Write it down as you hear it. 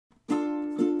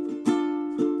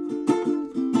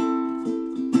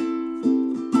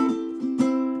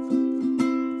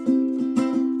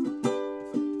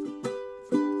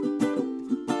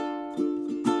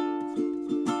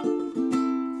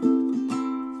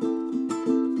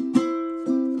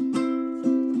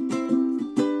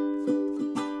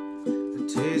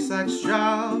like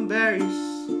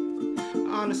strawberries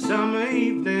on a summer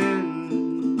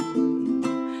evening,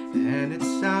 and it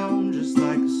sounds just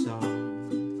like a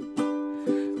song.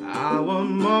 I want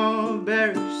more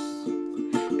berries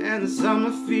and the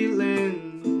summer feeling.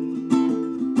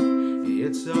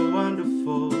 It's so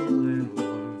wonderful and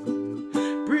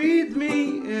warm. Breathe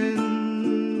me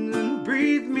in and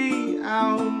breathe me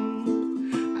out.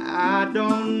 I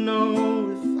don't know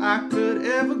if I could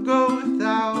ever go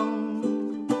without.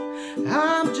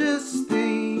 I'm just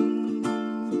thinking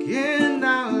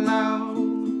out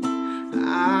loud.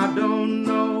 I don't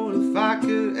know if I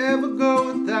could ever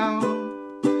go without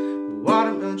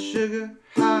watermelon sugar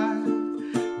high,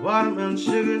 watermelon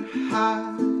sugar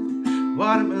high,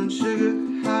 watermelon sugar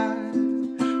high,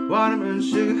 watermelon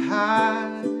sugar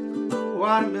high,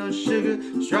 watermelon sugar,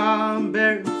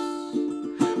 strawberries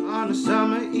on a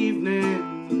summer evening.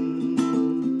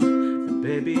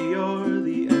 Baby, you're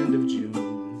the end of June.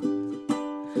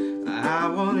 I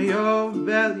want your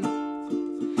belly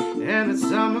and the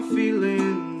summer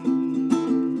feeling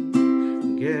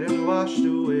getting washed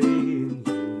away in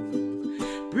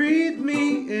you. Breathe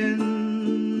me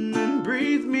in and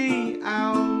breathe me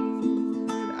out.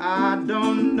 I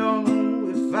don't know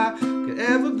if I could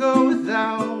ever go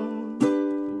without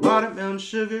watermelon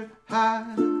sugar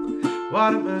high,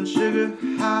 watermelon sugar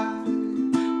high,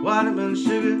 watermelon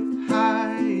sugar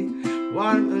high,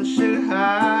 watermelon sugar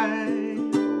high,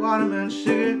 watermelon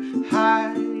sugar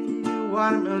high,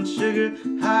 watermelon sugar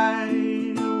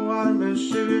high, watermelon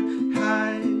sugar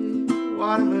high,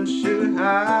 watermelon sugar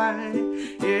high.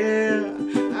 Yeah,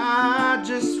 I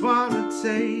just wanna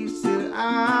taste it,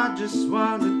 I just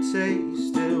wanna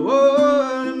taste it.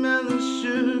 Watermelon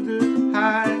sugar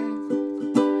high.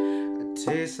 It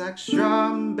tastes like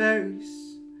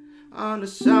strawberries on a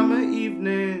summer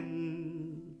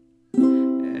evening,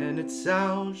 and it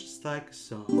sounds just like a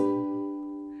song.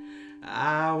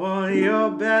 I want your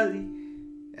belly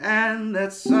and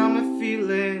that summer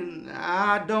feeling.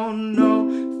 I don't know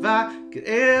if I could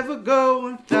ever go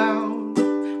without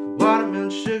watermelon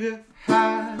sugar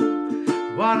high,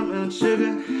 watermelon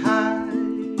sugar high,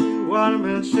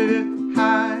 watermelon sugar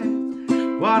high,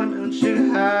 watermelon sugar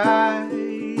high,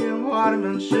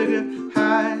 watermelon sugar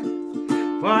high,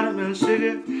 watermelon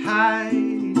sugar high,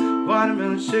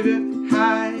 watermelon sugar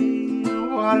high,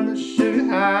 watermelon sugar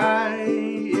high.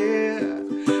 Yeah,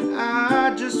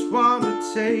 I just wanna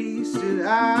taste it,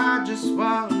 I just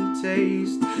wanna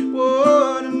taste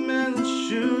watermelon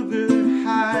sugar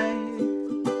high.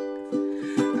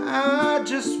 I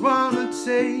just wanna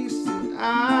taste it,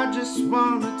 I just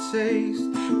wanna taste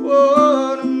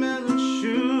watermelon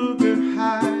sugar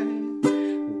high.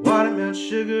 Watermelon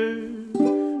sugar.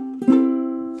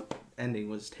 Ending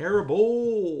was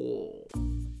terrible.